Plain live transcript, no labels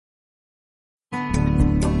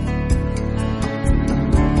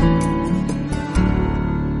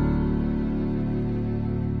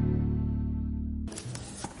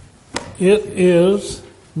It is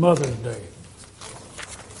Mother's Day.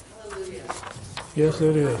 Yes,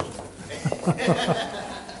 it is.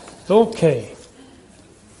 Okay.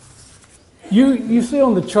 You see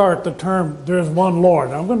on the chart the term, there's one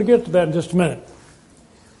Lord. I'm going to get to that in just a minute.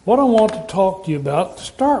 What I want to talk to you about to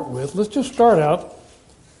start with, let's just start out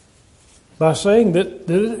by saying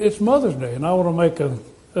that it's Mother's Day. And I want to make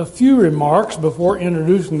a few remarks before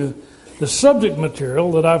introducing the subject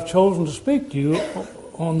material that I've chosen to speak to you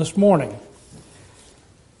on this morning.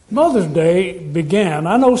 Mother's Day began,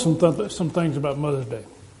 I know some things about Mother's Day,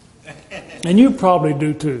 and you probably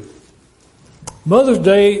do too. Mother's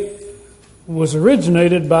Day was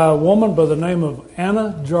originated by a woman by the name of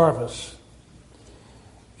Anna Jarvis,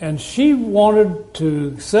 and she wanted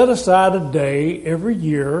to set aside a day every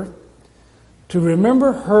year to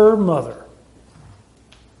remember her mother.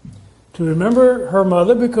 To remember her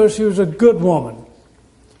mother because she was a good woman,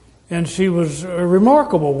 and she was a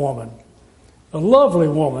remarkable woman, a lovely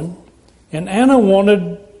woman, and Anna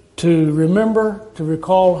wanted to remember, to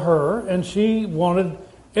recall her, and she wanted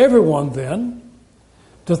everyone then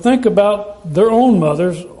to think about their own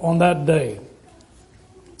mothers on that day.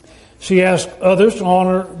 She asked others to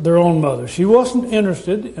honor their own mother. She wasn't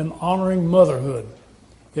interested in honoring motherhood.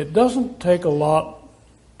 It doesn't take a lot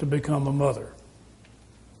to become a mother.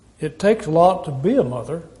 It takes a lot to be a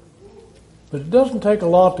mother, but it doesn't take a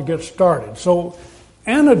lot to get started. So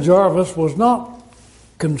Anna Jarvis was not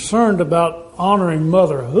concerned about honoring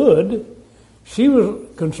motherhood. She was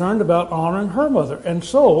concerned about honoring her mother. And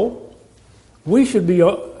so we should be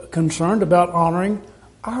concerned about honoring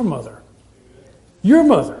our mother. Your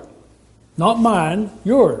mother. Not mine,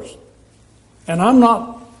 yours. And I'm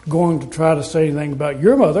not going to try to say anything about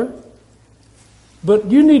your mother,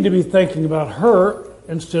 but you need to be thinking about her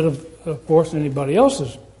instead of course, anybody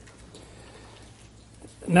else's.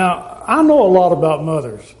 Now, I know a lot about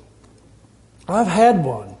mothers. I've had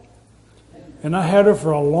one, and I had her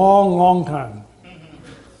for a long, long time.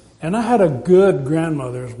 And I had a good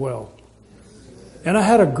grandmother as well. And I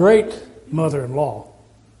had a great mother-in-law.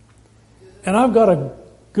 And I've got a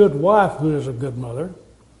good wife who is a good mother.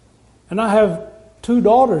 And I have 2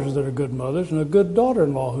 daughters that are good mothers and a good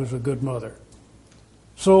daughter-in-law who's a good mother.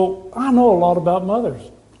 So I know a lot about mothers.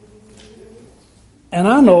 And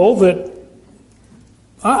I know that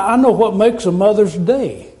I know what makes a Mother's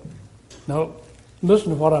Day. Now, listen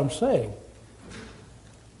to what I'm saying.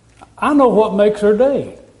 I know what makes her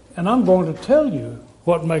day, and I'm going to tell you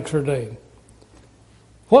what makes her day.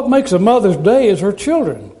 What makes a Mother's Day is her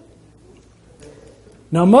children.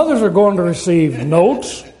 Now, mothers are going to receive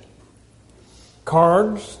notes,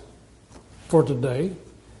 cards for today.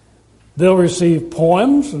 They'll receive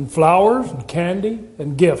poems and flowers and candy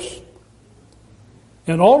and gifts.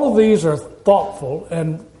 And all of these are thoughtful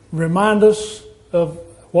and remind us of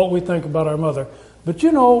what we think about our mother. But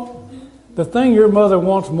you know, the thing your mother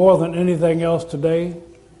wants more than anything else today,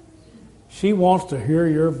 she wants to hear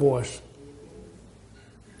your voice.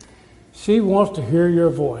 She wants to hear your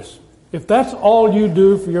voice. If that's all you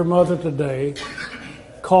do for your mother today,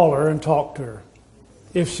 call her and talk to her.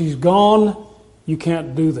 If she's gone, you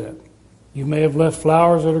can't do that. You may have left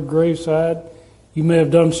flowers at her graveside. You may have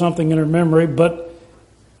done something in her memory, but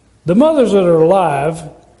the mothers that are alive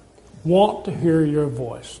want to hear your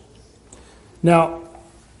voice. Now,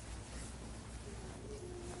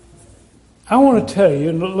 I want to tell you,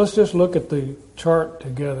 and let's just look at the chart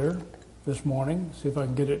together this morning, see if I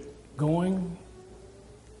can get it going.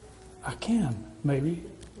 I can, maybe.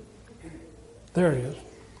 There it is.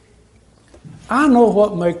 I know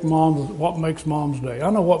what makes Mom's Day.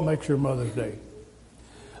 I know what makes your Mother's Day.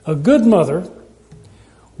 A good mother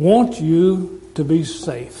wants you to be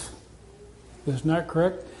safe. Isn't that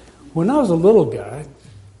correct? When I was a little guy,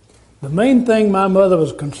 the main thing my mother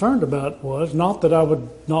was concerned about was not that I would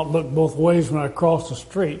not look both ways when I crossed the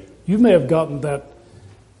street. You may have gotten that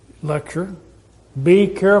lecture. Be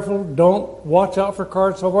careful, don't watch out for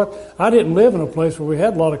cars, so forth. I didn't live in a place where we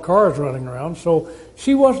had a lot of cars running around, so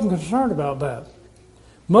she wasn't concerned about that.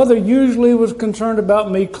 Mother usually was concerned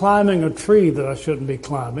about me climbing a tree that I shouldn't be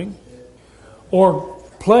climbing, or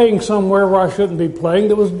playing somewhere where I shouldn't be playing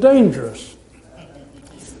that was dangerous.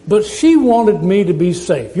 But she wanted me to be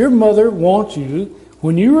safe. Your mother wants you,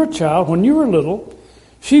 when you were a child, when you were little,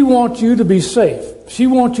 she wants you to be safe. She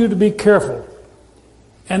wants you to be careful.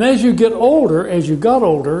 And as you got older,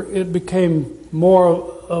 it became more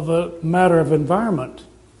of a matter of environment.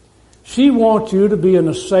 She wants you to be in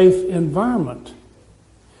a safe environment.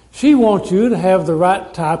 She wants you to have the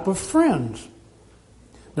right type of friends.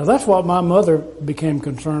 Now, that's what my mother became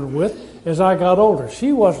concerned with as I got older.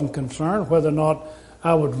 She wasn't concerned whether or not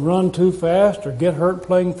I would run too fast or get hurt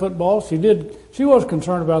playing football. She was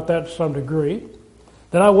concerned about that to some degree.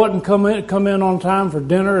 That I wouldn't come in on time for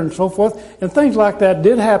dinner and so forth. And things like that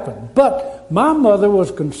did happen. But my mother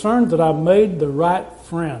was concerned that I made the right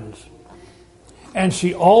friends. And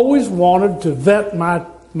she always wanted to vet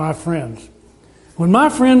my friends. When my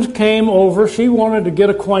friends came over, she wanted to get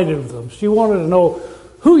acquainted with them. She wanted to know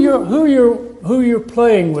who you're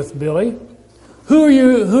playing with, Billy. Who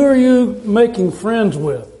are you making friends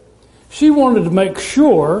with? She wanted to make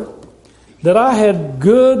sure that I had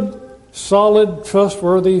good, solid,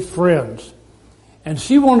 trustworthy friends. And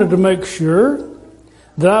she wanted to make sure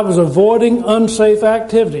that I was avoiding unsafe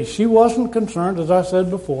activities. She wasn't concerned, as I said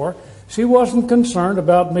before, she wasn't concerned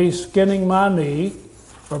about me skinning my knee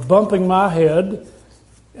or bumping my head.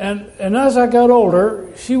 And as I got older,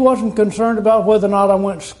 she wasn't concerned about whether or not I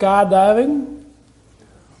went skydiving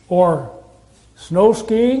or snow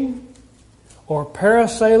skiing or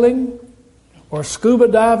parasailing or scuba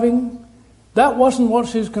diving. That wasn't what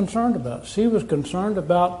she was concerned about. She was concerned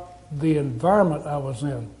about the environment I was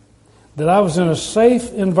in, that I was in a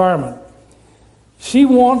safe environment. She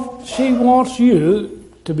wants you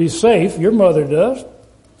to be safe, your mother does,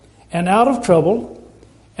 and out of trouble,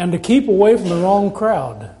 and to keep away from the wrong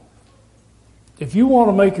crowd. If you want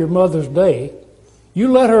to make your mother's day,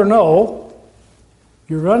 you let her know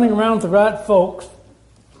you're running around with the right folks,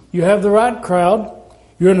 you have the right crowd,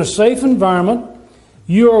 you're in a safe environment,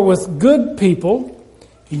 you are with good people,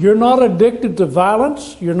 you're not addicted to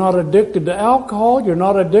violence, you're not addicted to alcohol, you're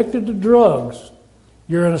not addicted to drugs.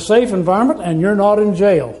 You're in a safe environment and you're not in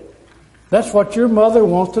jail. That's what your mother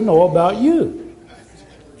wants to know about you.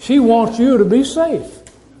 She wants you to be safe.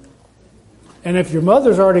 And if your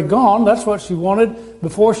mother's already gone, that's what she wanted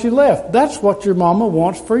before she left. That's what your mama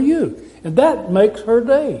wants for you. And that makes her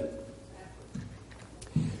day.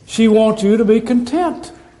 She wants you to be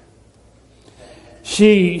content.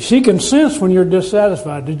 She can sense when you're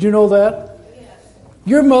dissatisfied. Did you know that?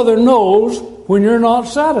 Your mother knows when you're not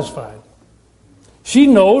satisfied. She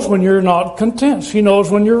knows when you're not content. She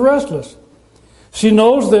knows when you're restless. She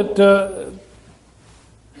knows that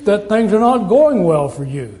things are not going well for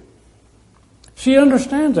you. She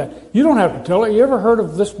understands that. You don't have to tell her. You ever heard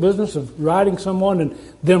of this business of writing someone and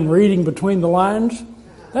them reading between the lines?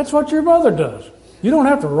 That's what your mother does. You don't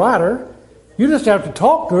have to write her. You just have to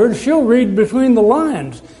talk to her and she'll read between the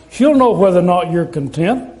lines. She'll know whether or not you're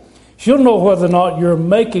content. She'll know whether or not you're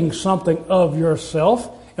making something of yourself.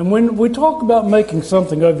 And when we talk about making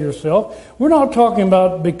something of yourself, we're not talking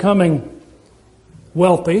about becoming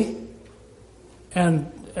wealthy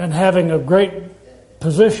and having a great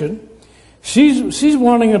position. She's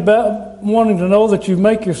wanting to know that you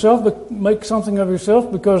make something of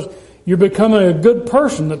yourself because you're becoming a good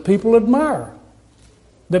person that people admire.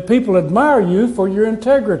 That people admire you for your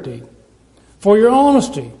integrity, for your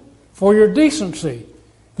honesty, for your decency.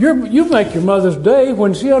 You make your mother's day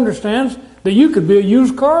when she understands that you could be a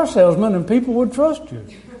used car salesman and people would trust you.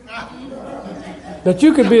 That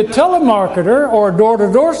you could be a telemarketer or a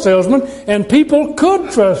door-to-door salesman and people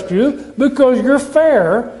could trust you because you're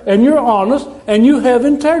fair and you're honest and you have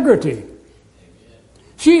integrity.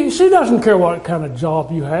 She doesn't care what kind of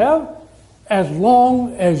job you have as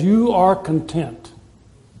long as you are content.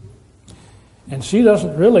 And she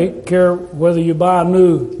doesn't really care whether you buy a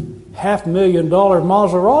new $500,000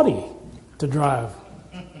 Maserati to drive.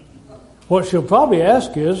 What she'll probably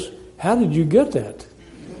ask is, how did you get that?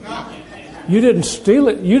 You didn't steal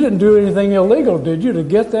it. You didn't do anything illegal, did you, to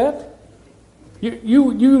get that?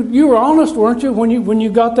 You were honest, weren't you, when you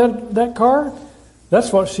got that car?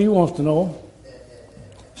 That's what she wants to know.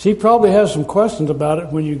 She probably has some questions about it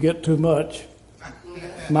when you get too much.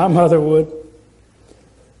 My mother would.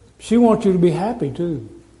 She wants you to be happy too.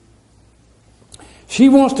 She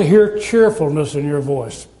wants to hear cheerfulness in your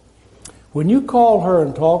voice. When you call her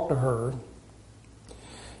and talk to her,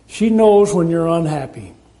 she knows when you're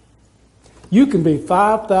unhappy. You can be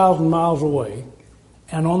 5,000 miles away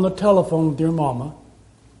and on the telephone with your mama,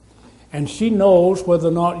 and she knows whether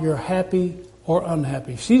or not you're happy or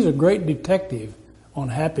unhappy. She's a great detective on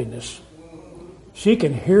happiness. She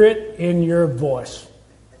can hear it in your voice.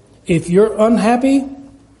 If you're unhappy,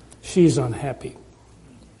 she's unhappy.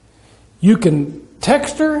 You can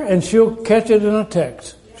text her and she'll catch it in a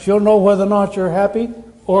text. She'll know whether or not you're happy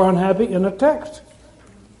or unhappy in a text.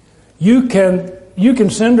 You can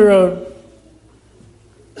send her a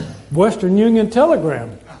Western Union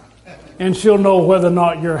telegram and she'll know whether or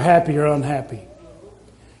not you're happy or unhappy.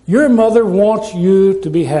 Your mother wants you to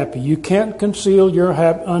be happy. You can't conceal your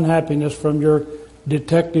unhappiness from your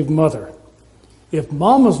detective mother. If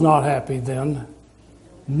mama's not happy, then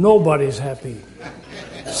Nobody's happy.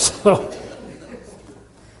 So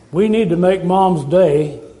we need to make Mom's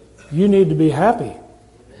day. You need to be happy.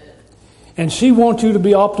 And she wants you to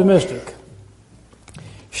be optimistic.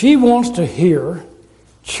 She wants to hear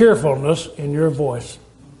cheerfulness in your voice.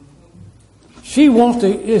 She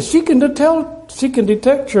can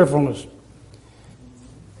detect cheerfulness.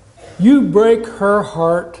 You break her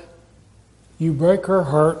heart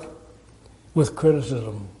with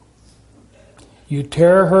criticism. You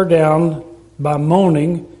tear her down by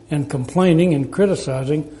moaning and complaining and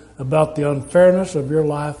criticizing about the unfairness of your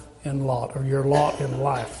life and lot, or your lot in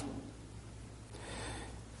life.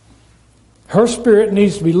 Her spirit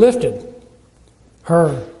needs to be lifted.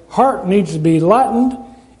 Her heart needs to be lightened,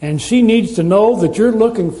 and she needs to know that you're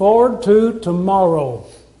looking forward to tomorrow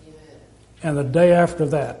and the day after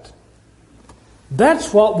that.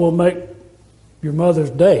 That's what will make your mother's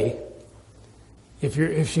day.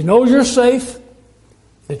 If she knows you're safe,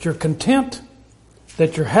 that you're content,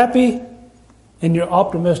 that you're happy, and you're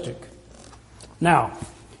optimistic. Now,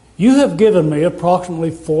 you have given me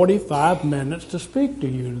approximately 45 minutes to speak to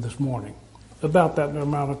you this morning, about that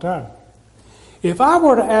amount of time. If I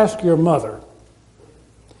were to ask your mother,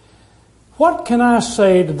 what can I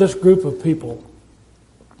say to this group of people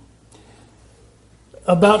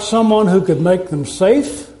about someone who could make them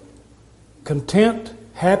safe, content,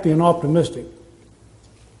 happy, and optimistic?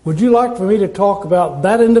 Would you like for me to talk about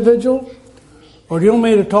that individual? Or do you want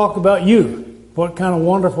me to talk about you? What kind of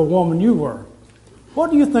wonderful woman you were? What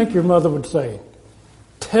do you think your mother would say?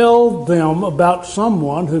 Tell them about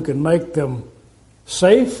someone who can make them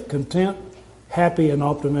safe, content, happy, and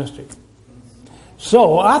optimistic.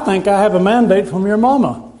 So I think I have a mandate from your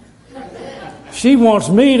mama. She wants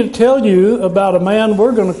me to tell you about a man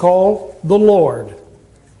we're going to call the Lord.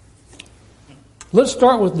 Let's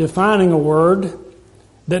start with defining a word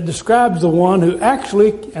that describes the one who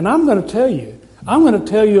actually, and I'm going to tell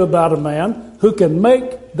you about a man who can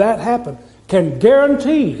make that happen, can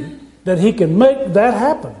guarantee that he can make that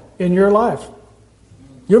happen in your life.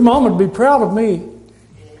 Your mom would be proud of me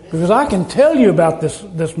because I can tell you about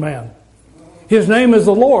this man. His name is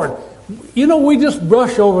the Lord. You know, we just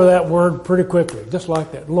brush over that word pretty quickly, just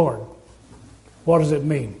like that. Lord. What does it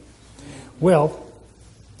mean? Well,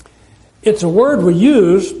 it's a word we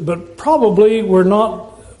use, but probably we're not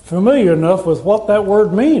familiar enough with what that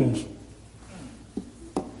word means.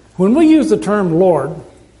 When we use the term Lord,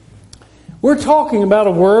 we're talking about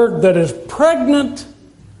a word that is pregnant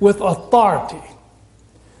with authority,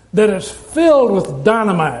 that is filled with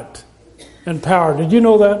dynamite and power. Did you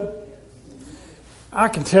know that? I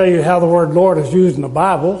can tell you how the word Lord is used in the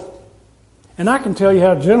Bible, and I can tell you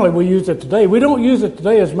how generally we use it today. We don't use it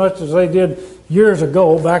today as much as they did years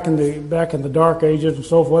ago, back in the Dark Ages and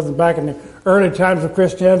so forth, and back in the early times of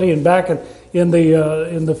Christianity, and back in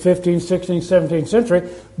the 15th, 16th, 17th century.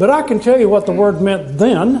 But I can tell you what the word meant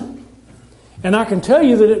then, and I can tell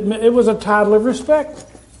you that it was a title of respect.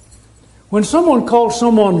 When someone called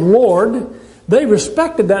someone Lord, they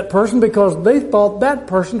respected that person because they thought that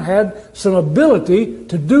person had some ability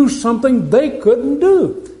to do something they couldn't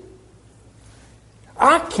do.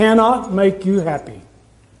 I cannot make you happy.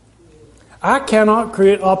 I cannot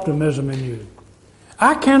create optimism in you.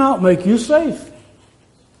 I cannot make you safe.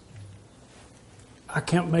 I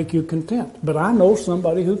can't make you content. But I know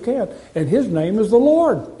somebody who can. And his name is the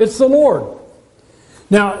Lord. It's the Lord.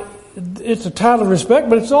 Now, it's a title of respect,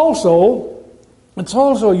 but it's also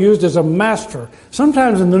used as a master.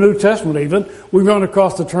 Sometimes in the New Testament even, we run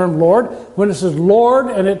across the term Lord when it says Lord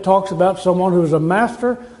and it talks about someone who is a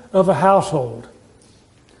master of a household.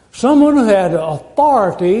 Someone who had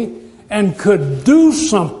authority and could do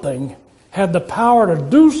something, had the power to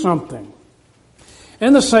do something.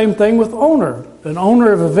 And the same thing with owner. An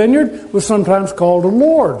owner of a vineyard was sometimes called a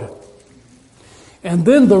lord. And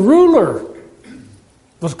then the ruler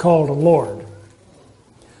was called a lord.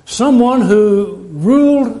 Someone who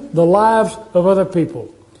ruled the lives of other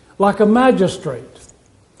people, like a magistrate.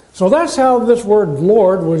 So that's how this word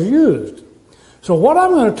Lord was used. So what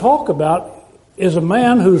I'm going to talk about is a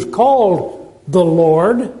man who's called the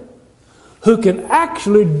Lord, who can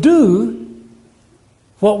actually do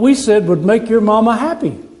what we said would make your mama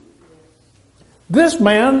happy. This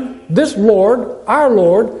man, this Lord, our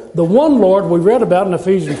Lord, the one Lord we read about in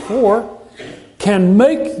Ephesians 4, can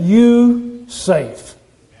make you safe.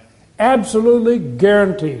 Absolutely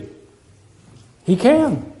guaranteed. He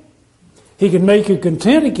can. He can make you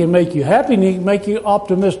content, he can make you happy, and he can make you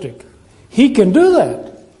optimistic. He can do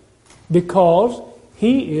that because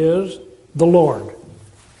he is the Lord.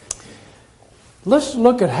 Let's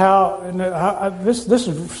look at how, this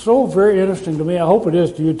is so very interesting to me, I hope it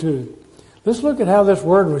is to you too. Let's look at how this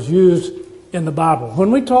word was used in the Bible. When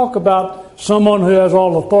we talk about someone who has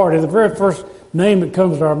all authority, the very first name that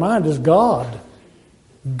comes to our mind is God.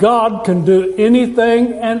 God can do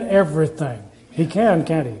anything and everything. He can,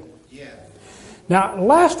 can't he? Yeah. Now,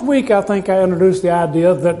 last week I think I introduced the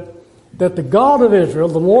idea that the God of Israel,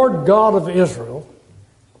 the Lord God of Israel,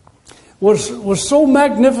 was so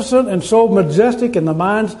magnificent and so majestic in the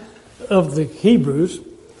minds of the Hebrews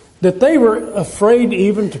that they were afraid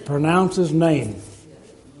even to pronounce his name.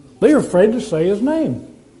 They were afraid to say his name.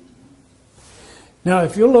 Now,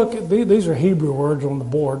 if you look at these are Hebrew words on the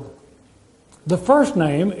board. The first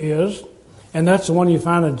name is, and that's the one you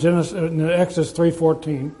find in Exodus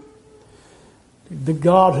 3:14. The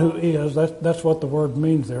God who is. That's what the word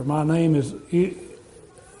means there. My name is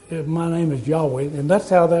Yahweh, and that's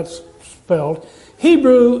how that's spelled.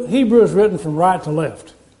 Hebrew is written from right to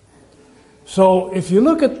left. So if you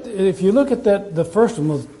look at that, the first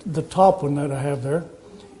one, the top one that I have there,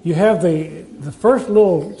 you have the first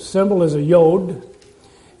little symbol is a yod,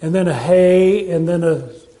 and then a hey, and then a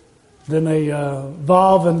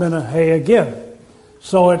vav, and then a hey again.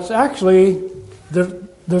 So it's actually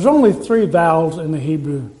there's only 3 vowels in the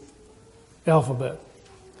Hebrew alphabet.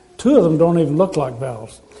 2 of them don't even look like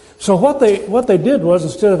vowels. So what they did was,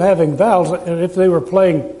 instead of having vowels, and if they were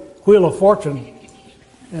playing Wheel of Fortune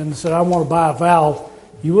and said, I want to buy a vowel,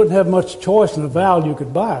 you wouldn't have much choice in a vowel you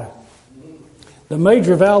could buy. The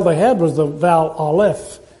major vowel they had was the vowel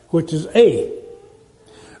Aleph, which is A.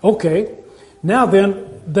 Okay, now then,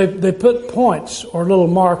 they put points or little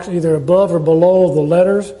marks either above or below the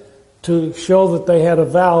letters to show that they had a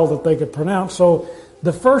vowel that they could pronounce. So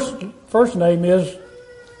the first name is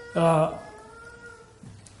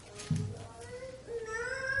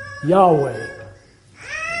Yahweh.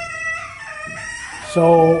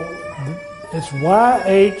 So it's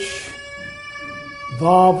Y-H,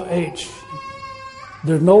 Vav H.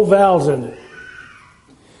 There's no vowels in it.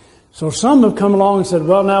 So some have come along and said,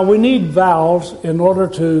 well, now we need vowels in order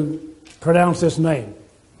to pronounce this name.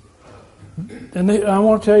 And I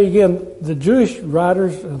want to tell you again, the Jewish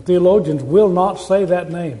writers and theologians will not say that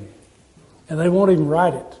name. And they won't even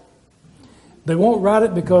write it. They won't write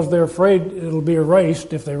it because they're afraid it'll be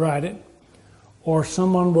erased if they write it, or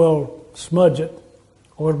someone will smudge it,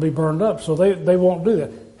 or it'll be burned up. So they won't do that.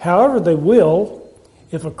 However, they will,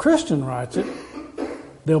 if a Christian writes it,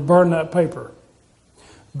 they'll burn that paper.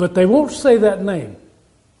 But they won't say that name.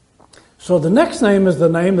 So the next name is the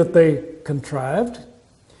name that they contrived.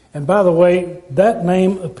 And by the way, that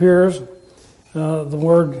name appears, the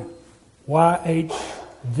word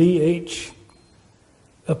YHVH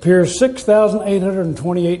appears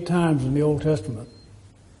 6,828 times in the Old Testament.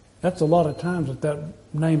 That's a lot of times that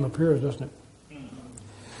name appears, doesn't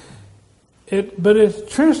it? But it's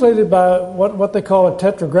translated by what they call a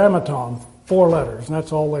tetragrammaton, 4 letters, and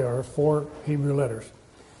that's all they are, 4 Hebrew letters.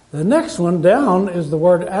 The next one down is the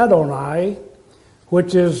word Adonai,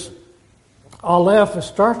 which is Aleph it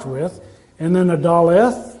starts with, and then a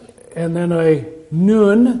Daleth, and then a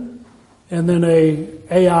Nun, and then a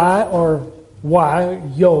Ai or Y,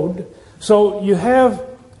 Yod. So you have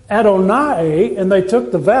Adonai, and they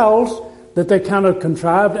took the vowels that they kind of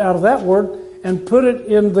contrived out of that word and put it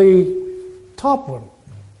in the top one,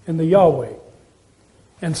 in the Yahweh.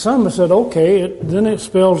 And some have said, okay, then it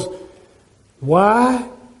spells Y-A-H-O-V-A-H.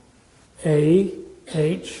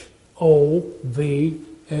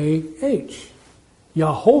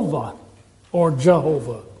 Yahovah or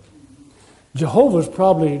Jehovah. Jehovah is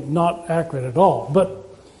probably not accurate at all. But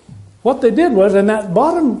what they did was, and that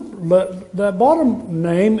bottom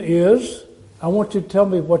name is, I want you to tell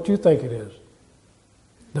me what you think it is.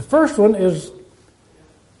 The first one is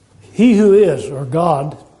He Who Is, or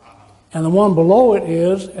God. And the one below it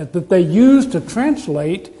is that they use to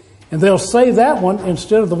translate, and they'll say that one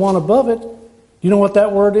instead of the one above it. You know what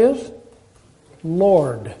that word is?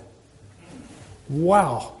 Lord.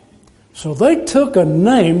 Wow. So they took a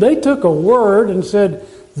name, they took a word and said,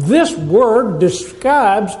 this word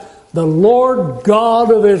describes the Lord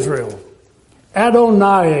God of Israel.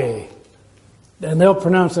 Adonai. And they'll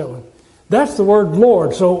pronounce that one. That's the word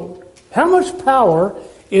Lord. So how much power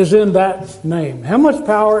is in that name? How much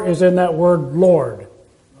power is in that word Lord?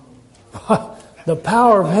 The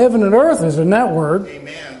power of heaven and earth is in that word.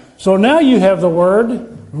 Amen. So now you have the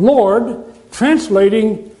word Lord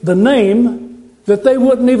translating the name that they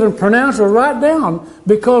wouldn't even pronounce or write down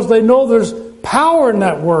because they know there's power in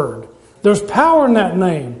that word. There's power in that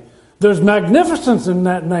name. There's magnificence in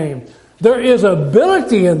that name. There is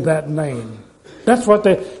ability in that name. That's why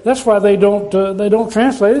they don't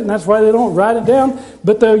translate it, and that's why they don't write it down.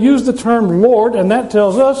 But they'll use the term Lord, and that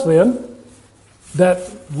tells us then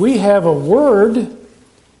that we have a word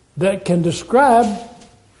that can describe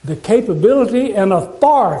the capability and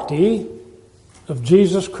authority of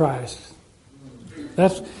Jesus Christ.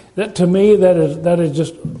 That to me, that is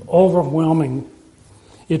just overwhelming.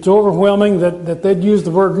 It's overwhelming that they'd use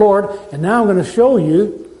the word Lord, and now I'm going to show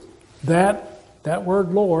you that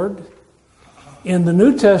word Lord in the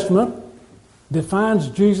New Testament defines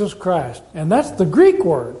Jesus Christ. And that's the Greek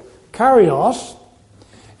word, Kyrios.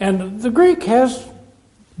 And the Greek has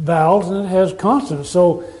vowels and it has consonants.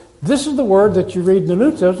 So this is the word that you read in the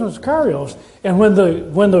New Testament, it's Kyrios. And when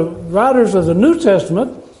the writers of the New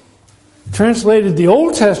Testament translated the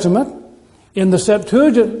Old Testament in the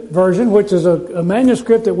Septuagint version, which is a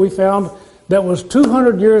manuscript that we found that was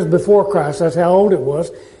 200 years before Christ, that's how old it was.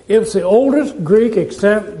 It was the oldest Greek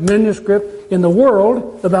extant manuscript in the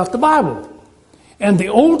world about the Bible. And the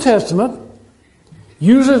Old Testament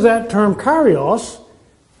uses that term Kyrios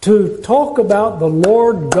to talk about the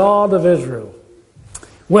Lord God of Israel.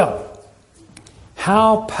 Well,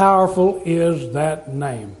 how powerful is that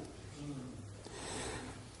name?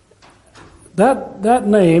 That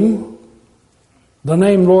name, the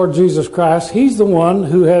name Lord Jesus Christ, He's the one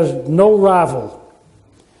who has no rival.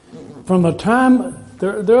 From the time,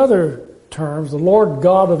 there are other terms, the Lord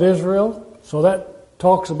God of Israel, so that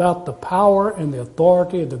talks about the power and the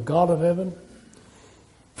authority of the God of heaven.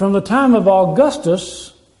 From the time of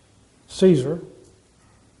Augustus, Caesar,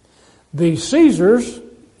 the Caesars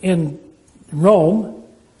in Rome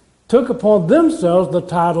took upon themselves the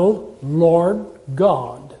title Lord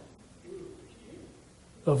God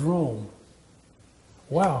of Rome.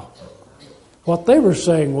 Wow. What they were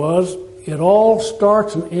saying was, it all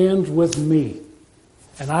starts and ends with me,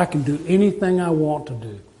 and I can do anything I want to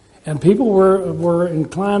do. And people were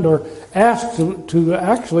inclined or asked to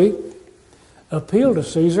actually appeal to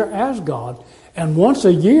Caesar as God. And once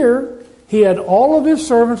a year, he had all of his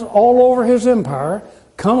servants all over his empire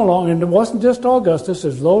come along, and it wasn't just Augustus,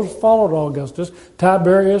 as those followed Augustus,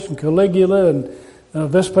 Tiberius and Caligula and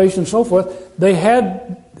Vespasian and so forth. They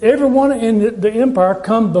had everyone in the empire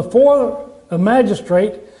come before a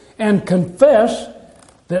magistrate and confess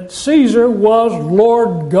that Caesar was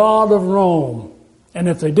Lord God of Rome. And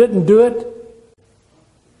if they didn't do it,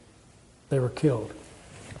 they were killed.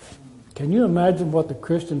 Can you imagine what the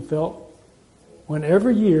Christian felt when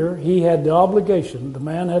every year he had the obligation, the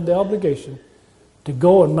man had the obligation, to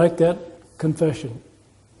go and make that confession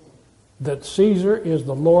that Caesar is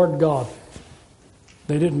the Lord God?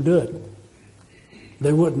 They didn't do it.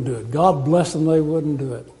 They wouldn't do it. God bless them, they wouldn't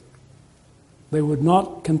do it. They would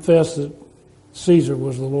not confess that Caesar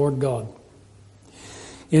was the Lord God.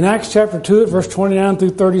 In Acts chapter 2, verse 29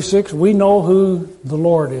 through 36, we know who the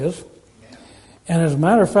Lord is. And as a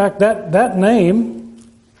matter of fact, that name,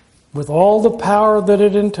 with all the power that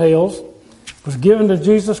it entails, was given to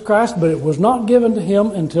Jesus Christ, but it was not given to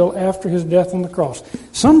him until after his death on the cross.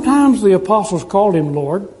 Sometimes the apostles called him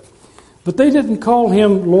Lord, but they didn't call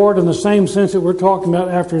him Lord in the same sense that we're talking about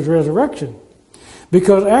after his resurrection.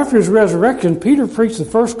 Because after his resurrection, Peter preached the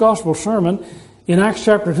first gospel sermon. In Acts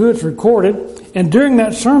chapter 2, it's recorded. And during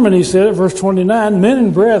that sermon, he said, at verse 29, "Men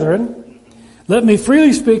and brethren, let me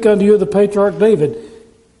freely speak unto you of the patriarch David."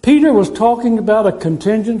 Peter was talking about a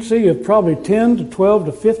contingency of probably 10 to 12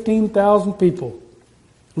 to 15,000 people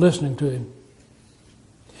listening to him.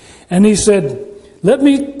 And he said, "Let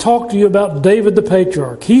me talk to you about David the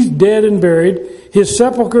patriarch. He's dead and buried. His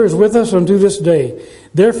sepulchre is with us unto this day.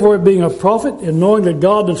 Therefore, being a prophet, and knowing that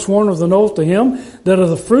God had sworn with an oath to him, that of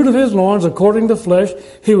the fruit of his loins, according to flesh,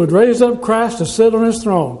 he would raise up Christ to sit on his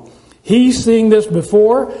throne. He, seeing this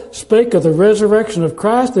before, spake of the resurrection of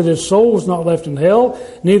Christ, that his soul was not left in hell,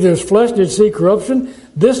 neither his flesh did see corruption.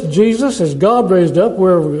 This Jesus has God raised up,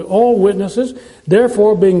 whereof we are all witnesses.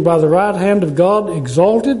 Therefore, being by the right hand of God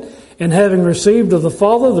exalted, and having received of the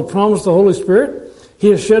Father the promise of the Holy Spirit, he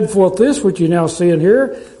has shed forth this which you now see and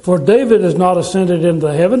hear. For David has not ascended into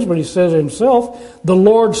the heavens, but he says himself, the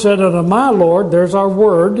Lord said unto my Lord," there's our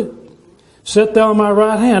word, "Sit thou on my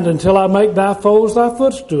right hand until I make thy foes thy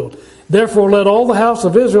footstool. Therefore let all the house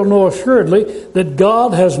of Israel know assuredly that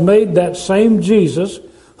God has made that same Jesus,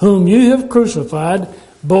 whom you have crucified,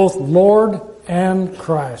 both Lord and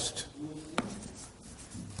Christ."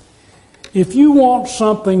 If you want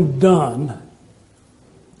something done,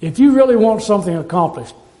 if you really want something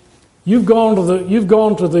accomplished, you've gone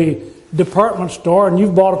to the department store and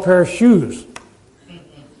you've bought a pair of shoes,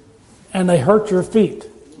 and they hurt your feet,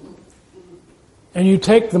 and you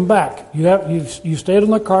take them back. You stayed on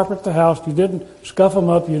the carpet at the house. You didn't scuff them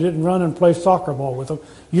up. You didn't run and play soccer ball with them.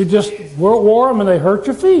 You just wore them, and they hurt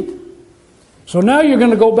your feet. So now you're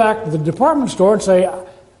going to go back to the department store and say,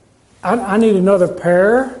 I need another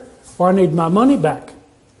pair, or I need my money back.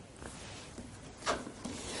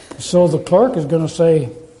 So the clerk is going to say,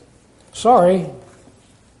 sorry,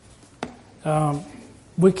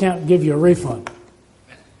 we can't give you a refund.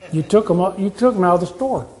 You took them out of the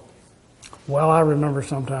store. Well, I remember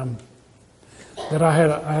sometime that I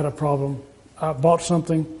had a problem. I bought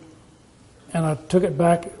something, and I took it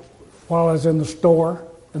back while I was in the store,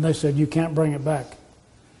 and they said, you can't bring it back.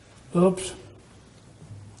 Oops.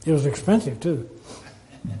 It was expensive, too.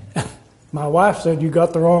 My wife said, you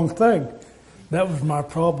got the wrong thing. That was my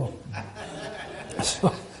problem.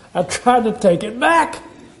 So I tried to take it back.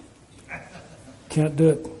 Can't do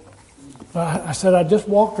it. I said, I just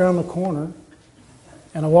walked around the corner,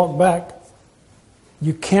 and I walked back.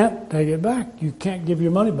 You can't take it back. You can't give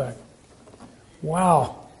your money back.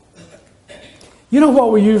 Wow. You know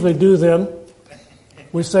what we usually do then?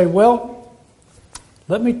 We say, well,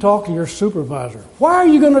 let me talk to your supervisor. Why are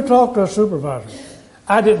you going to talk to a supervisor?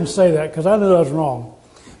 I didn't say that because I knew I was wrong.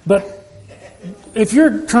 But if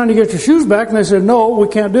you're trying to get your shoes back and they say, no, we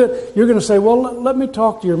can't do it, you're going to say, well, let me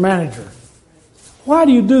talk to your manager. Why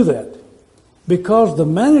do you do that? Because the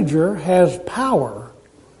manager has power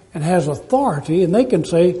and has authority, and they can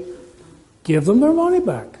say, give them their money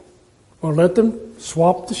back or let them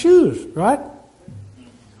swap the shoes, right?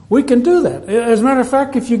 We can do that. As a matter of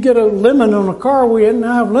fact, if you get a lemon on a car, we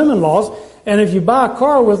now have lemon laws, and if you buy a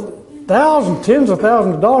car with thousands, tens of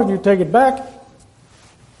thousands of dollars, you take it back.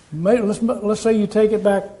 Let's say you take it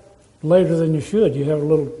back later than you should. You have a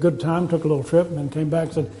little good time, took a little trip, and then came back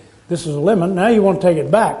and said, this is a lemon. Now you want to take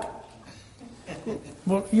it back.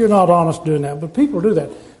 Well, you're not honest doing that, but people do that.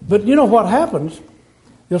 But you know what happens?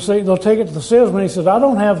 They'll take it to the salesman. He says, I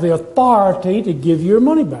don't have the authority to give you your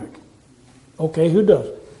money back. Okay, who does?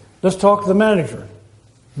 Let's talk to the manager.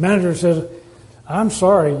 The manager says, I'm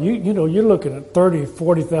sorry, you know, you're looking at $30,000,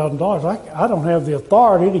 $40,000. I don't have the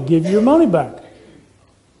authority to give you your money back.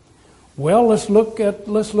 Well, let's look at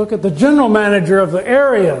the general manager of the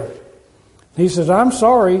area. He says, I'm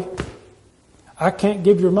sorry, I can't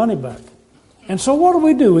give your money back. And so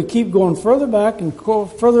what do? We keep going further back and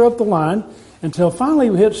further up the line until finally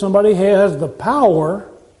we hit somebody who has the power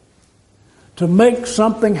to make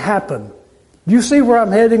something happen. You see where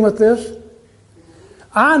I'm heading with this?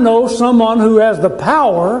 I know someone who has the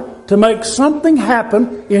power to make something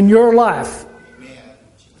happen in your life.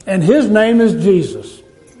 And his name is Jesus.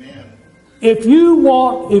 If you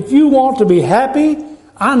want to be happy,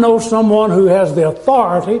 I know someone who has the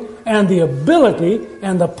authority and the ability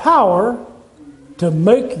and the power to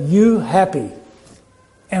make you happy.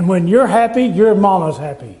 And when you're happy, your mama's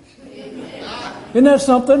happy. Isn't that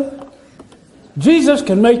something? Jesus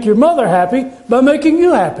can make your mother happy by making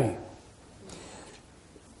you happy.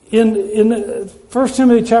 In 1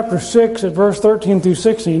 Timothy chapter 6 at verse 13 through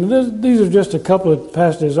 16, these are just a couple of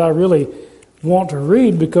passages I really want to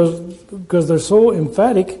read because they're so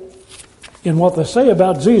emphatic in what they say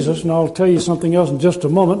about Jesus, and I'll tell you something else in just a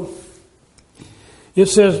moment. It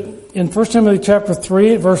says in 1 Timothy chapter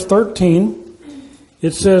 3 at verse 13,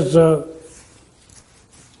 it says, let's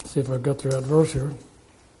see if I've got the right verse here.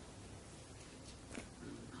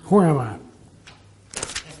 Where am I?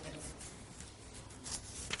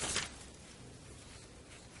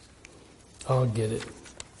 I'll get it.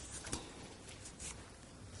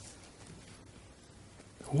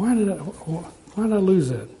 Why did I lose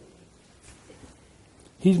that?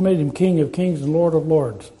 He's made him King of Kings and Lord of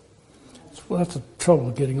Lords. Well, that's the trouble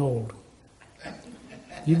of getting old.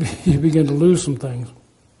 You begin to lose some things.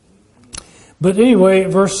 But anyway,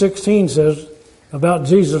 verse 16 says about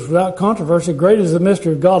Jesus, without controversy, great is the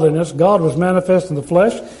mystery of godliness. God was manifest in the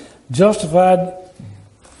flesh, justified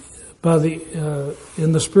by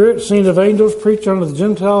in the Spirit, seen of angels, preached unto the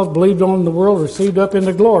Gentiles, believed on in the world, received up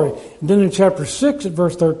into glory. And then in chapter 6 at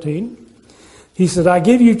verse 13, he said, I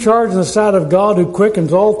give you charge in the sight of God who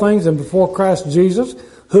quickens all things and before Christ Jesus,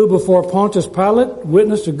 who before Pontius Pilate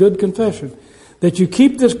witnessed a good confession, that you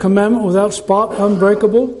keep this commandment without spot,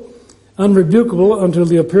 unbreakable, unrebukable, until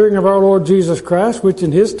the appearing of our Lord Jesus Christ, which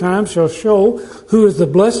in his time shall show who is the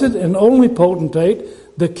blessed and only potentate,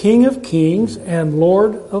 the King of kings and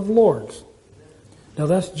Lord of lords. Now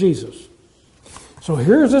that's Jesus. So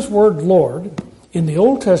here's this word Lord. In the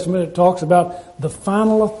Old Testament it talks about the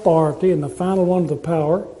final authority and the final one of the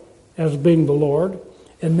power as being the Lord.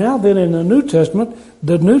 And now then in the New Testament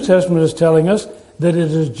is telling us that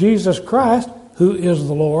it is Jesus Christ who is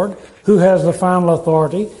the Lord, who has the final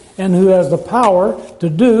authority, and who has the power to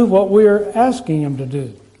do what we are asking him to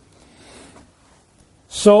do.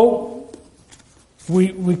 So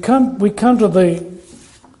we come to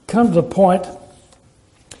the point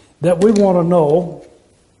that we want to know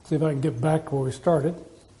See if I can get back to where we started.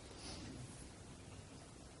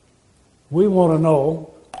 We want to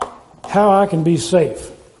know how I can be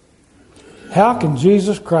safe. How can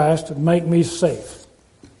Jesus Christ make me safe?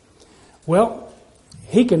 Well,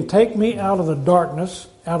 He can take me out of the darkness,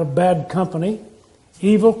 out of bad company,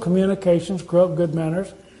 evil communications, corrupt good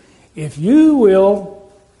manners. If you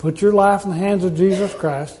will put your life in the hands of Jesus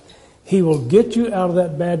Christ, He will get you out of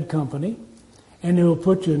that bad company, and He will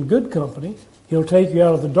put you in good company. He'll take you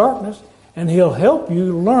out of the darkness, and He'll help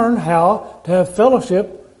you learn how to have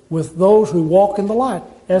fellowship with those who walk in the light,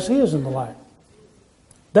 as He is in the light.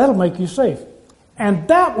 That'll make you safe. And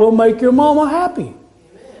that will make your mama happy.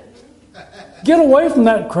 Get away from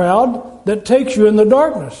that crowd that takes you in the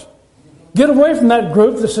darkness. Get away from that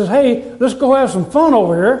group that says, hey, let's go have some fun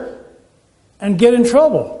over here and get in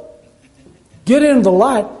trouble. Get into the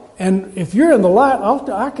light. And if you're in the light,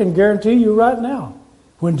 I can guarantee you right now,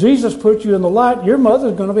 when Jesus puts you in the light, your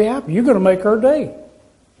mother's going to be happy. You're going to make her day.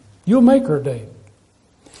 You'll make her day.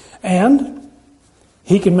 And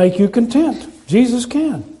He can make you content. Jesus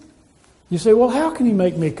can. You say, well, how can He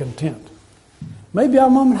make me content? Maybe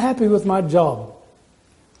I'm unhappy with my job,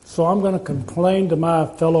 so I'm going to complain to my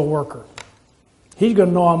fellow worker. He's going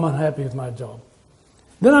to know I'm unhappy with my job.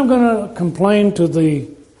 Then I'm going to complain to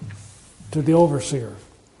the overseer.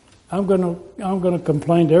 I'm going to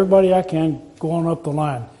complain to everybody I can going up the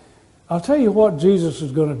line. I'll tell you what Jesus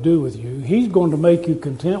is going to do with you. He's going to make you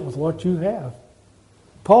content with what you have.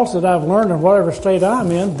 Paul said, I've learned in whatever state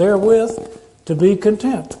I'm in, therewith to be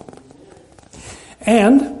content.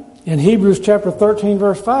 And in Hebrews chapter 13,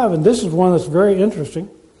 verse 5, and this is one that's very interesting,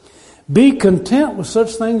 be content with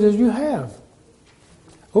such things as you have.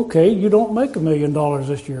 Okay, you don't make $1 million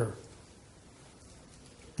this year.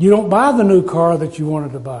 You don't buy the new car that you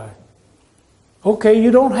wanted to buy. Okay,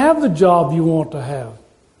 you don't have the job you want to have.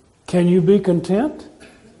 Can you be content?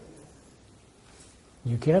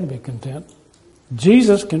 You can be content.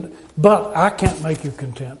 Jesus can, but I can't make you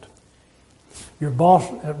content. Your boss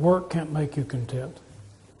at work can't make you content.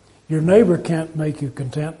 Your neighbor can't make you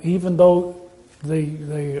content, even though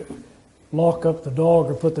they lock up the dog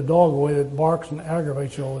or put the dog away that barks and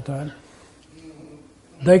aggravates you all the time.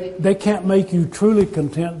 They can't make you truly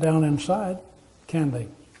content down inside, can they?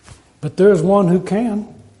 But there's one who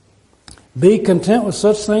can. Be content with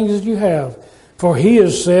such things as you have. For He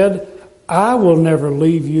has said, I will never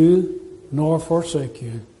leave you nor forsake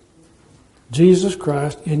you. Jesus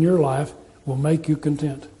Christ in your life will make you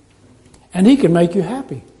content. And He can make you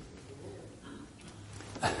happy.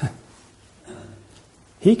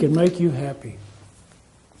 He can make you happy.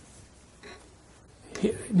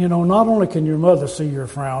 You know, not only can your mother see your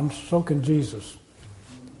frowns, so can Jesus.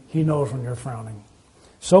 He knows when you're frowning.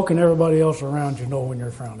 So can everybody else around you know when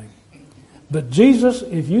you're frowning. But Jesus,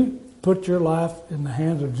 if you put your life in the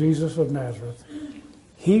hands of Jesus of Nazareth,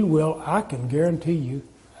 He will, I can guarantee you,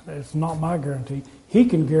 it's not my guarantee, He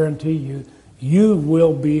can guarantee you, you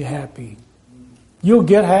will be happy. You'll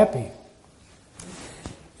get happy.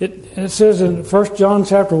 It says in 1 John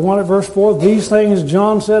chapter 1 at verse 4, these things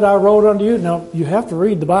John said I wrote unto you. Now, you have to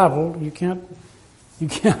read the Bible. You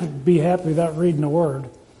can't be happy without reading the Word,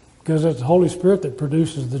 because it's the Holy Spirit that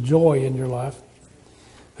produces the joy in your life.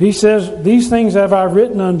 He says, these things have I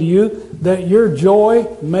written unto you, that your joy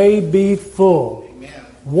may be full. Amen.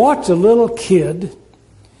 Watch a little kid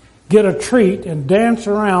get a treat and dance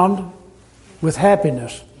around with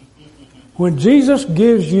happiness. When Jesus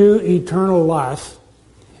gives you eternal life,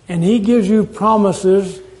 and He gives you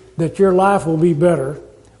promises that your life will be better,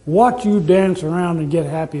 watch you dance around and get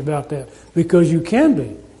happy about that, because you can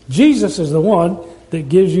be. Jesus is the one that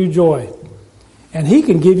gives you joy. And He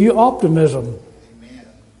can give you optimism. Amen.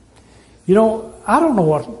 You know, I don't know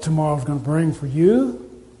what tomorrow's going to bring for you.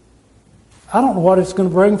 I don't know what it's going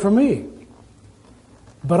to bring for me.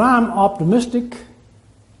 But I'm optimistic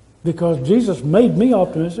because Jesus made me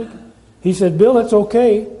optimistic. He said, Bill, it's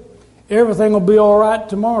okay. Everything will be all right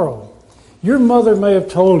tomorrow. Your mother may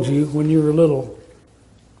have told you when you were little,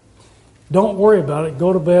 don't worry about it,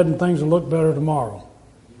 go to bed and things will look better tomorrow.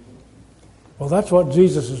 Well, that's what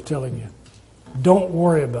Jesus is telling you. Don't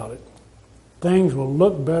worry about it. Things will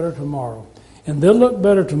look better tomorrow. And they'll look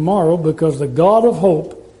better tomorrow because the God of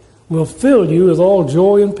hope will fill you with all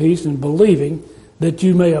joy and peace in believing that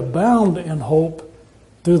you may abound in hope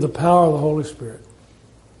through the power of the Holy Spirit.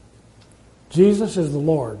 Jesus is the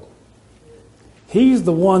Lord. He's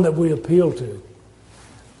the one that we appeal to.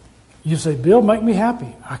 You say, Bill, make me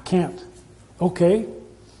happy. I can't. Okay.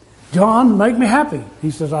 John, make me happy.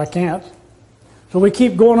 He says, I can't. So we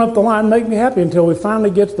keep going up the line, make me happy, until we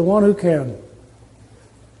finally get to the one who can.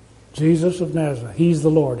 Jesus of Nazareth. He's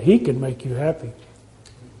the Lord. He can make you happy.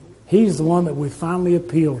 He's the one that we finally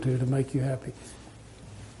appeal to make you happy.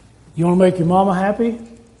 You want to make your mama happy?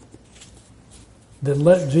 Then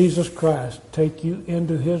let Jesus Christ take you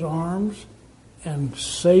into his arms and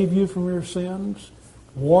save you from your sins,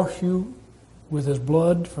 wash you with his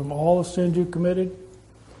blood from all the sins you committed,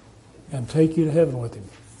 and take you to heaven with him.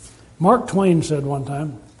 Mark Twain said one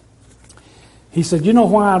time, he said, you know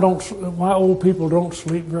why old people don't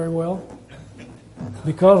sleep very well?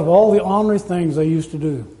 Because of all the ornery things they used to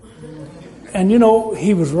do. And you know,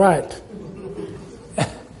 he was right.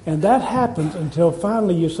 And that happens until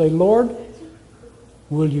finally you say, Lord,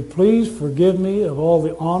 will you please forgive me of all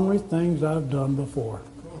the ornery things I've done before?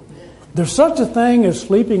 There's such a thing as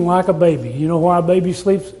sleeping like a baby. You know why a baby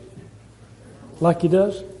sleeps like he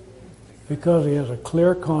does? Because he has a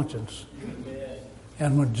clear conscience.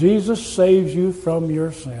 And when Jesus saves you from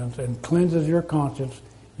your sins and cleanses your conscience,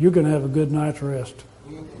 you're going to have a good night's rest.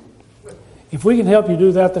 If we can help you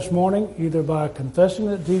do that this morning, either by confessing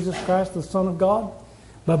that Jesus Christ is the Son of God,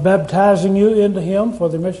 by baptizing you into him for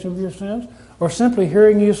the remission of your sins, or simply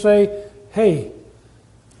hearing you say, hey,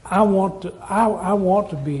 I want to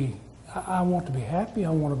be happy, I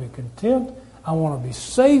want to be content, I want to be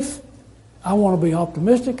safe, I want to be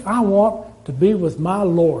optimistic, I want to be with my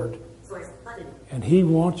Lord. And he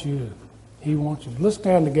wants you. He wants you. Let's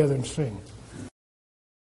stand together and sing.